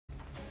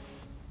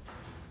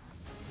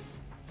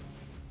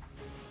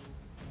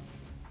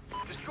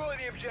Destroy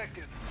the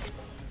objective.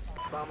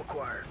 Bomb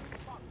acquired.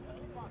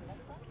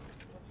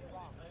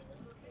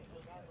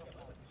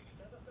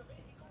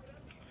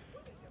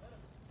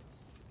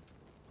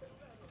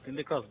 In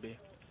the cross B.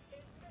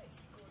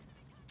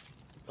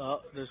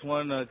 Oh, there's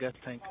one gas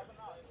tank.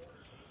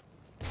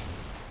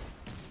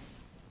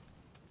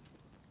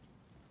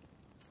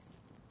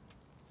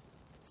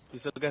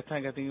 He's a gas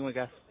tank, I think he went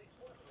gas.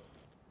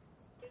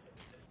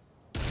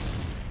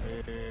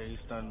 Yeah, he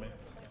stunned me.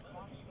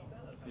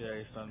 Yeah,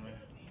 he stunned me.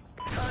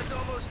 Time's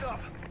almost up.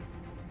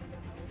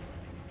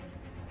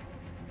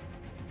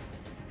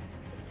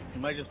 He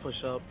might just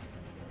push up.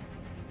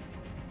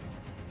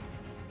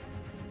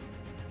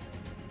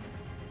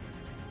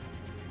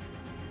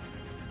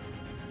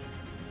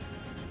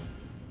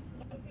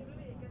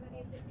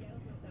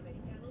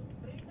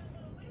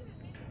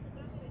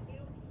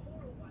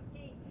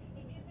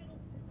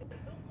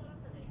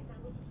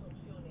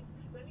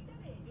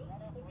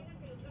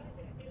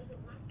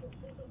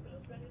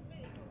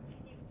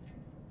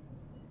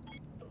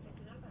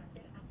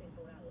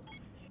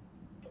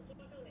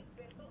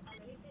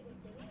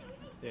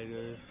 There it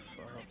is.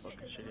 Oh,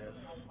 fucking shit, yes.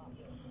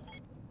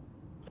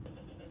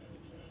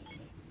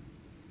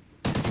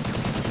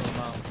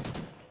 Wow.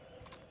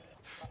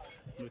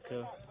 We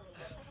kill.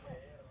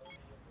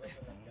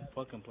 I'm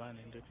fucking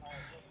planning, dude.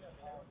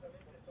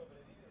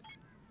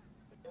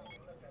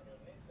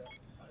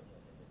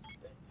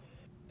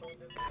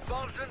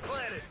 Bomb's been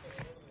planted.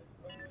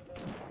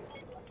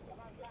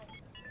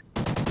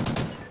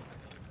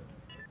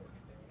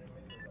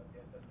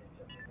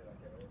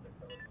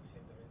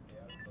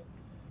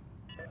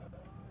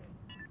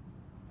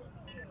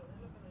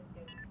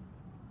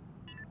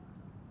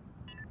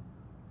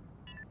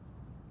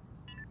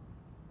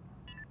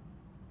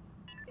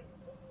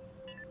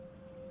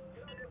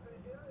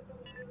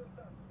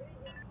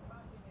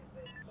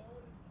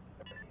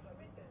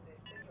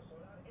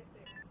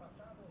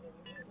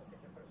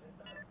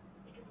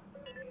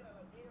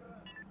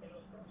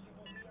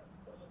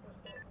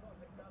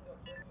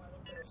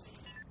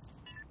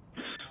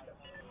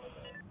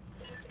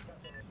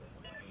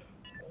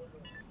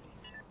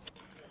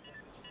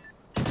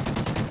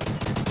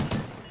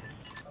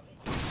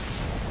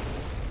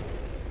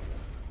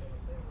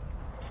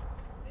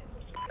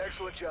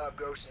 Excellent job,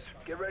 Ghosts.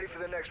 Get ready for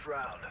the next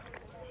round.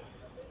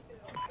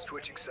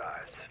 Switching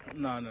sides.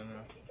 No.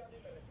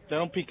 They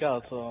don't peek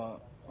out,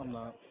 so I'm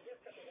not.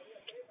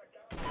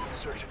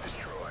 Search and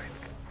destroy.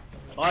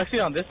 Oh, actually,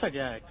 on this side,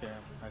 yeah,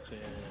 actually,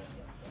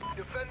 yeah.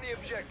 Defend the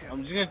objective.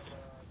 I'm just gonna.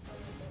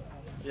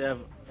 Yeah.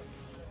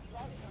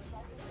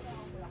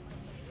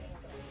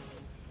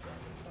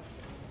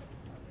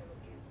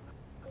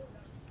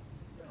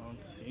 I don't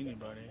see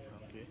anybody.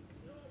 Okay.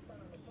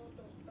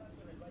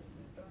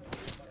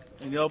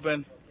 In the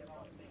open.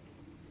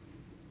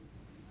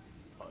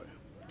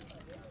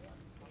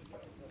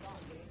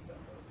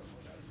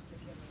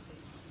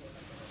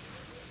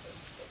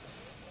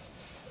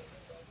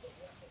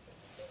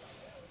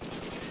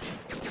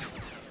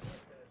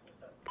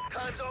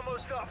 Time's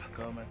almost up.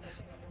 Coming.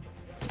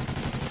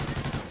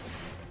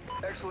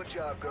 Excellent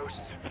job,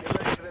 Ghosts.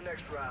 Get ready for the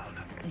next round.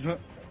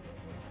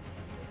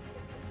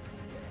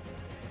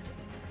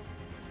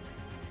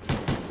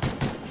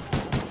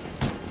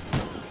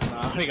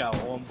 Nah, I only got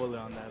one bullet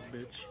on that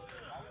bitch.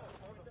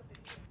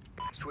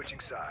 Switching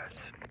sides.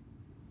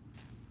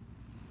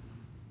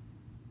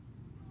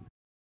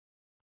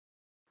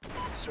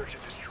 Search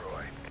and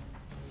destroy.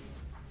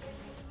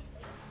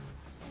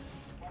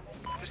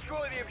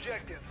 Destroy the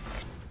objective.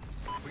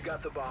 We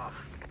got the bomb.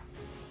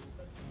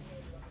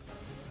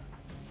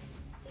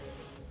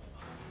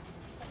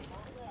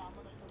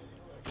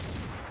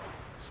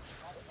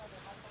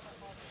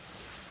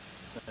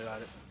 I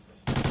got it.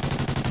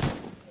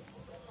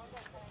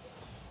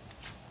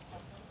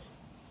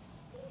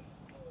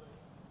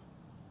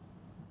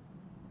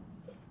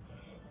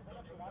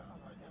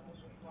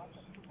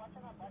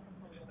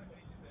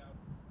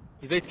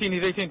 He's 18,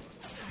 he's 18.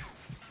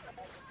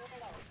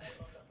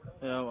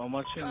 Yeah, I'm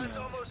watching. Time's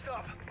almost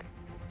up.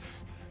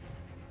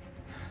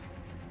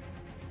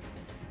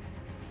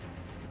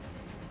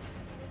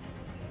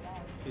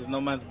 He's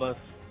no man's bus.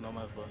 No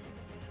man's bus.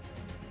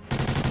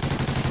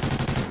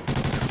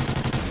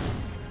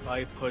 Oh,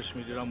 he pushed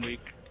me, dude. I'm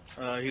weak.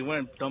 He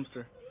went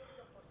dumpster.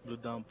 Blue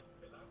dump.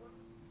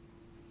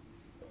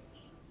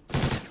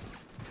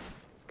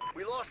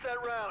 We lost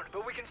that round,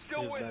 but we can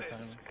still win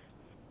this.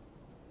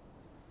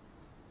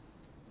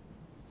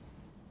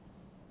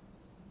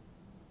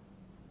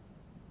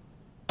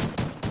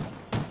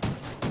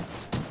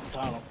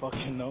 I don't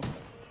fucking know.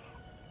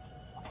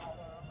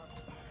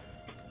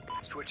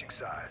 Switching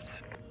sides.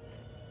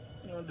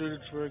 No, dude,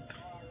 it's rigged.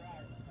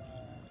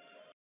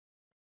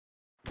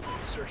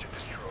 Search and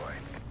destroy.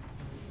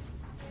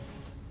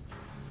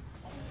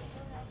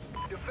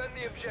 Defend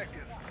the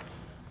objective.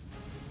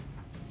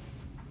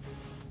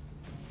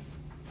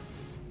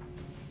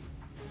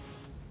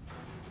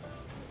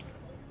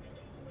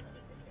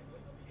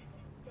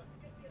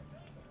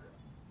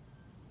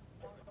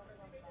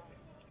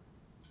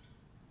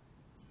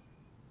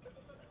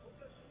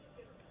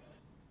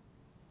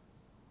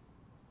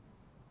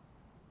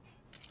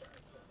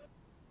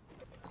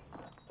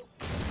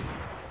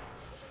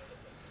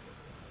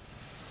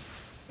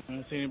 I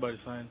don't see anybody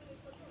sign.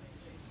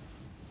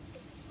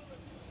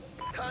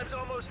 Time's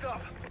almost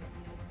up.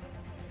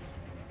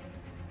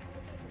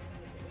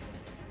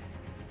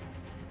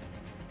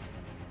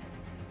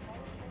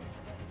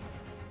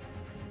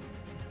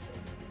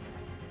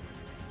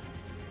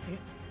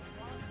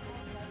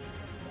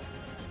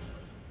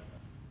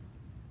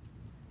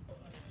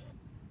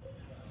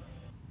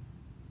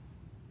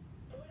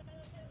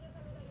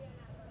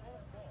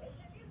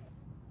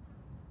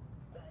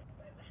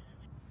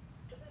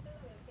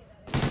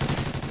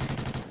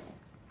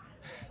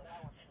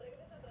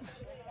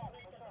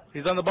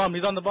 He's on the bomb,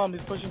 he's on the bomb,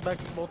 he's pushing back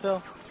to the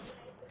motel.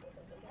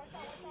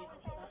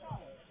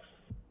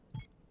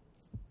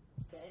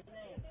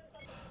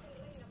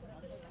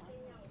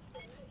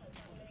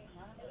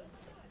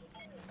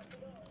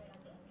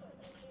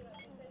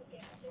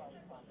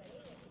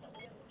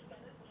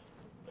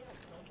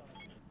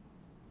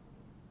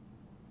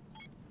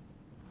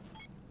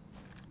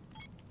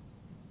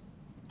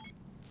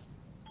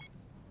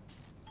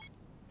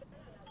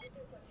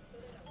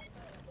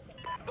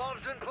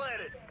 Bomb's been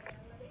planted.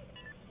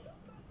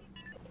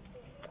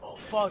 Oh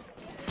fuck.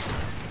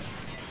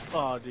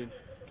 Oh dude.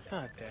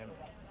 God damn it.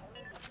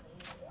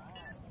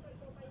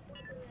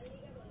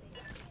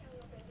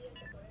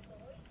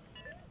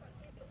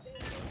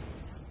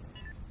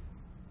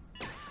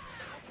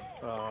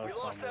 Oh, We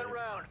lost that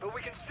round, but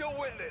we can still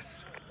win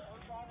this.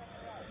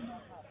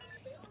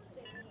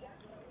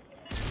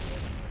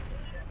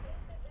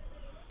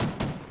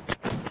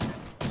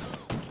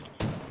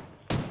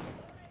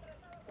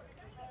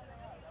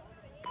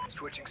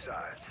 Switching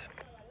sides.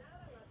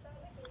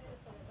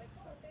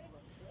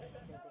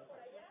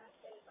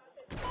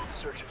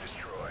 Search and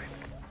destroy.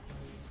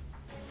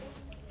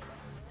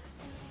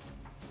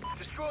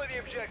 Destroy the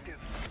objective.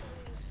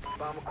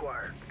 Bomb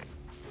acquired.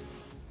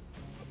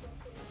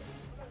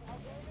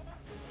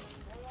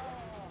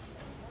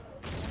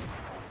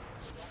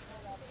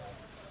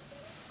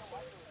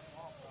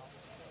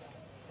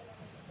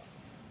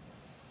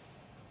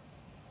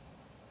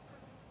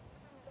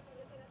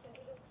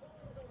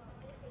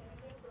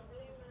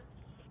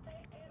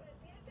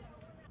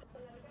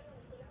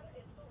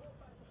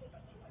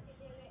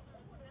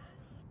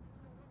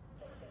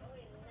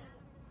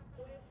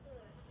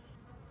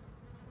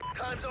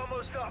 Time's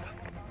almost up.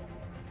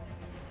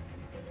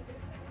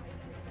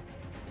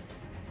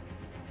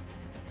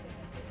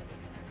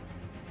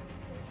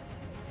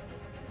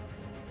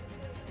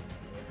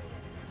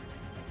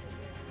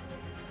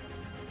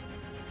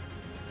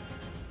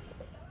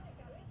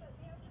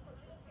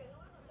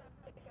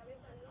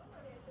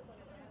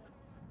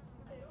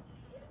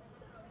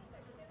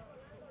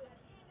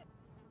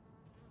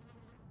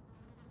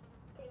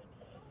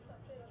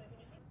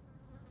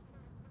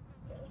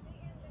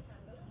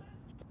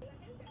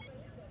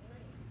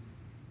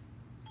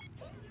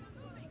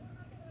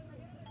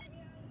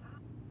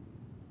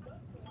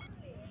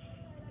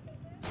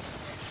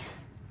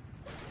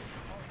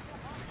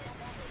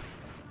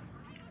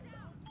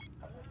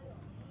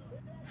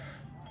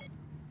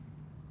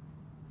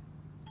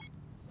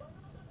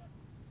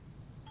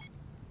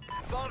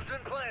 Bomb's been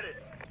planted.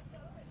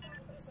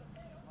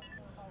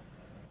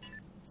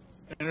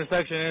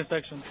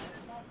 Intersection.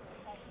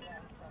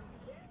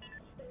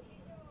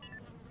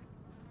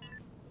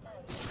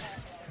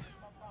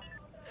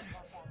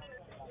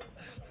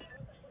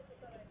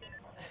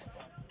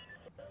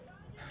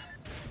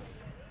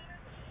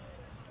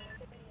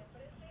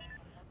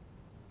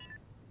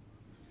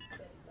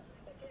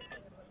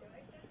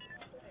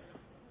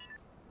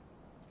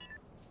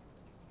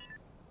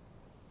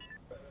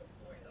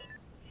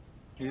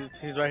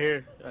 He's right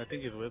here. I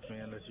think he's with me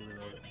unless you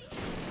reload it.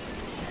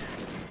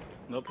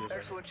 Nope, he's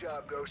Excellent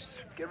job, Ghosts.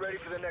 Get ready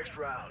for the next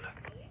round.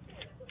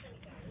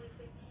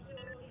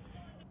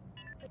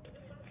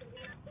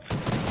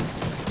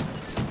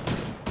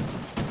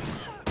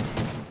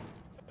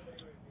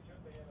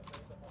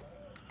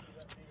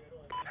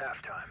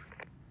 Halftime.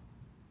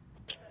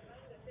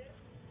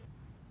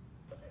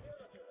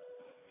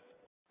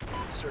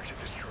 Search and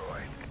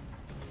destroy.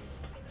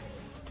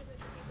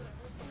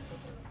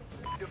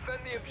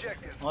 Defend the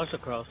objective. Oh, it's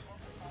across.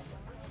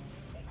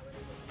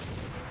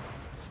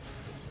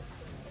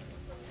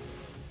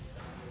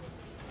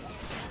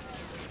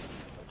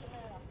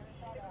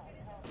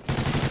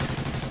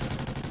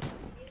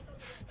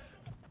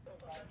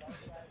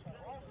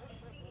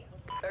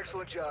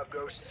 Excellent job,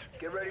 Ghosts.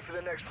 Get ready for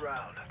the next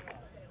round.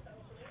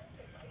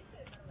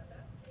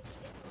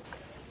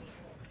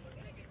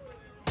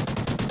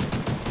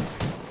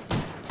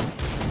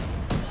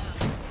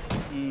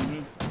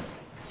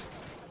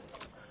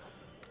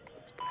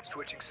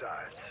 Switching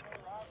sides.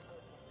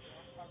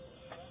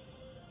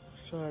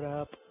 Shut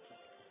up.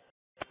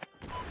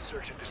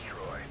 Search and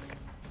destroy.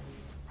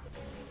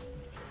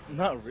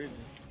 Not really.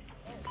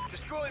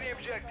 Destroy the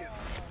objective.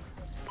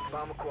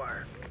 Bomb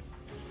acquired.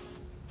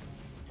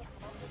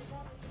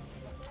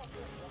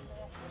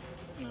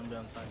 I'm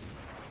down side.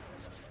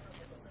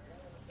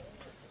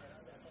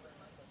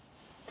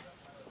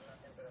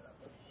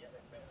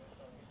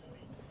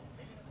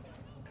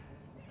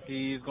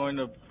 He's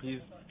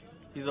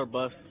He's our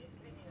bus.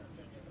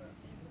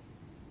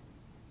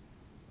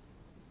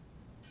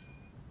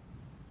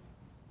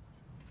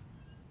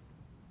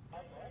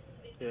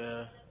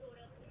 Yeah.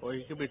 Or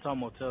he could be Tom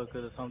Motel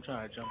because I'm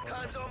trying to jump on.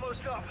 Time's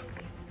almost up.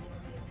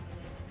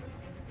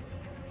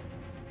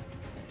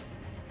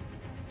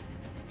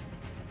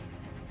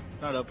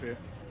 Not up here.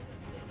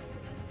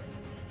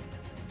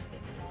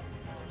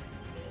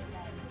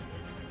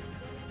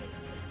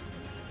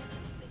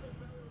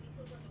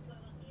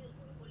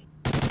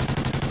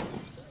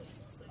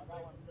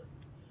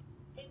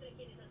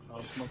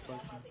 Oh, smoke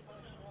like that.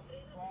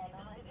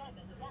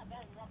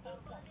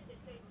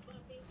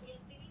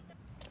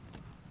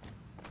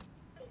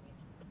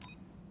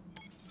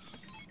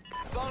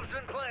 Bomb's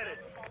been planted.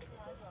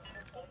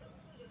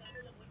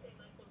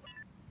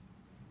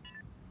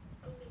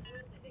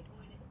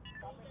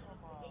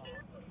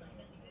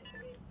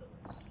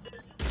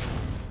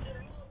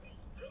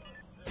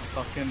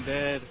 Fucking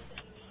dead.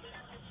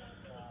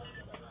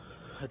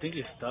 I think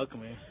he stuck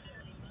me.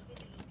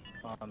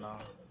 Oh no.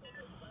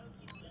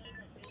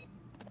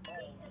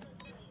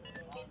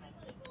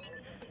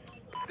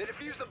 They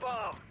defused the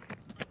bomb.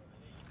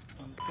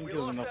 I think We he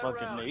was lost gonna that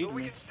fucking round, nade but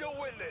we me. can still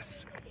win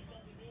this.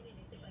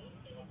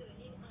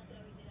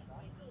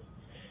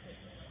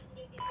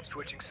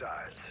 Switching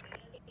sides.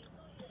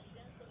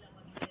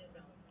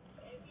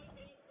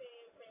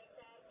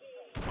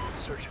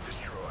 Search and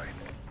destroy.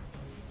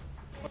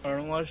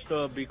 Alright, watch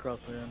the B cross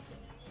again.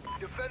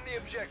 Defend the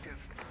objective.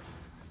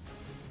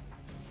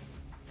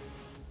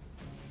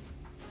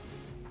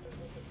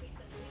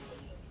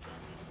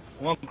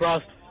 One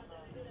crossed.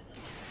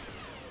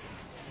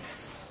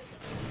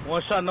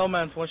 One shot, no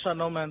man's. One shot,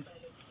 no man's.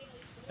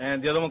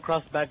 And the other one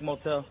crossed back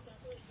motel.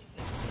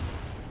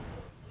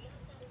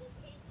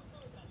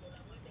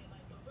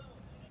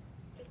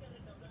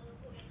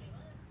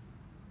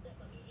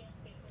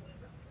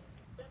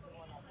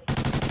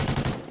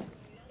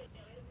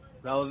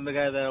 That wasn't the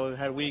guy that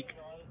had weak.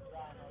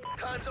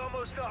 Time's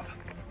almost up.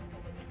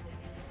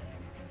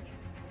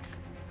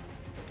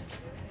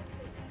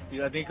 I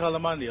think he called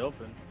him on the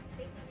open.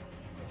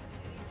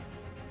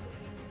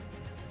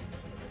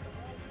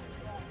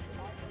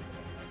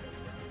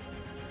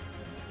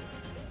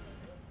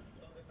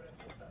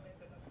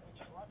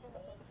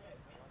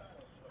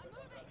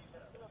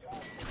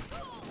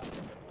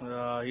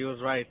 He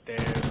was right there.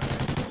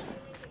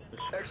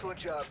 Excellent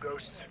job,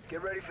 Ghosts.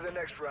 Get ready for the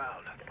next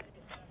round.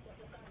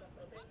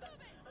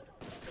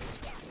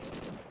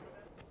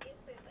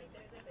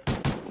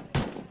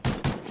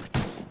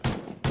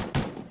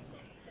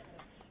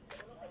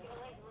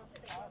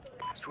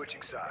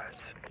 Switching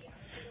sides.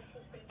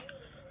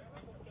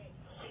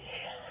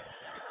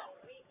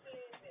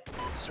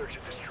 Search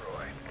and destroy.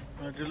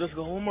 Alright, dude, let's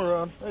go one more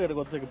round. I gotta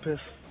go take a piss.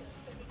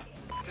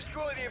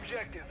 Destroy the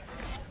objective.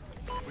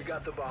 We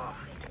got the bomb.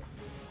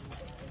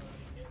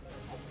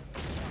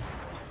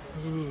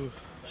 Ooh,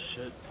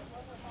 shit.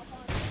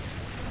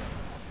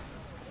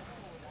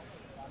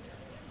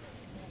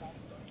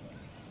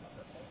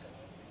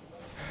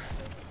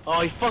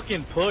 Oh, he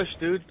fucking pushed,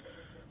 dude.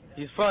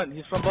 He's front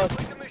bus.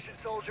 Complete the mission,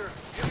 soldier.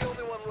 You're the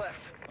only one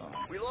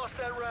left. We lost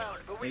that round,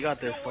 but we He can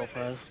got there still so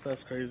win this. fast.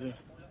 That's crazy.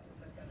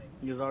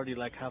 He was already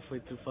like halfway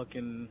through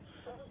fucking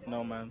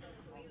no man's.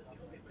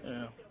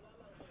 Yeah.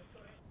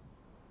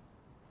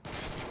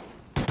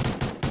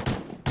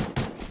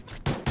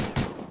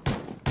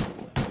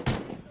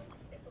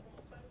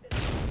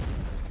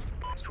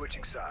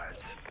 Switching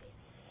sides.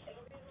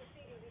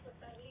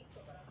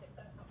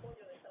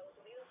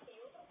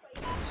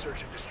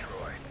 Search and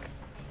destroy.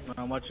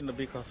 I'm watching the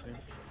B cross here.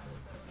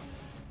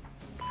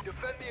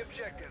 Defend the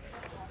objective.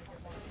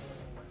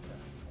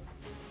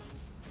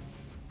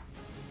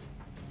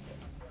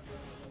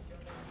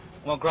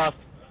 One crossed.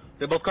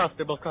 They both crossed.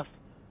 They both crossed.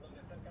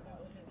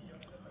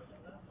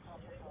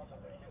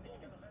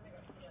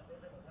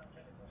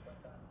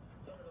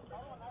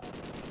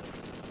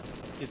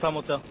 He's on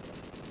motel.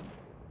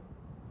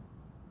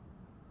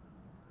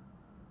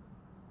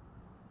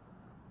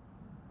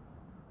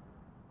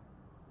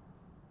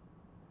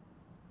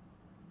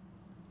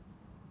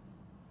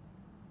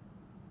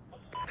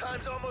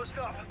 Time's almost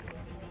up.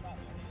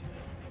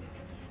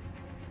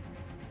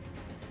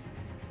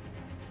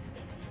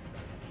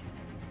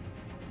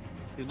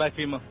 He's back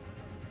FEMA.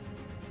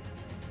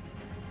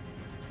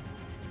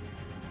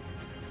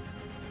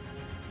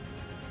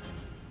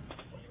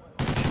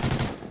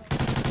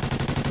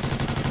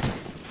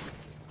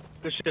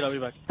 Good shit, I'll be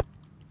back.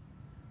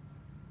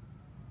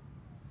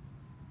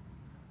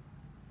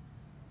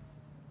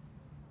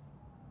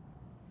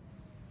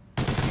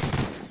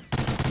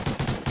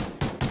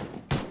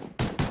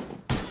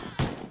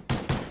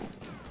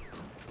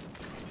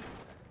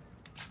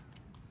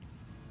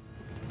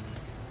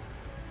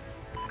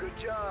 Good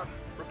job.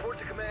 Report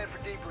to command for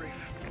debrief.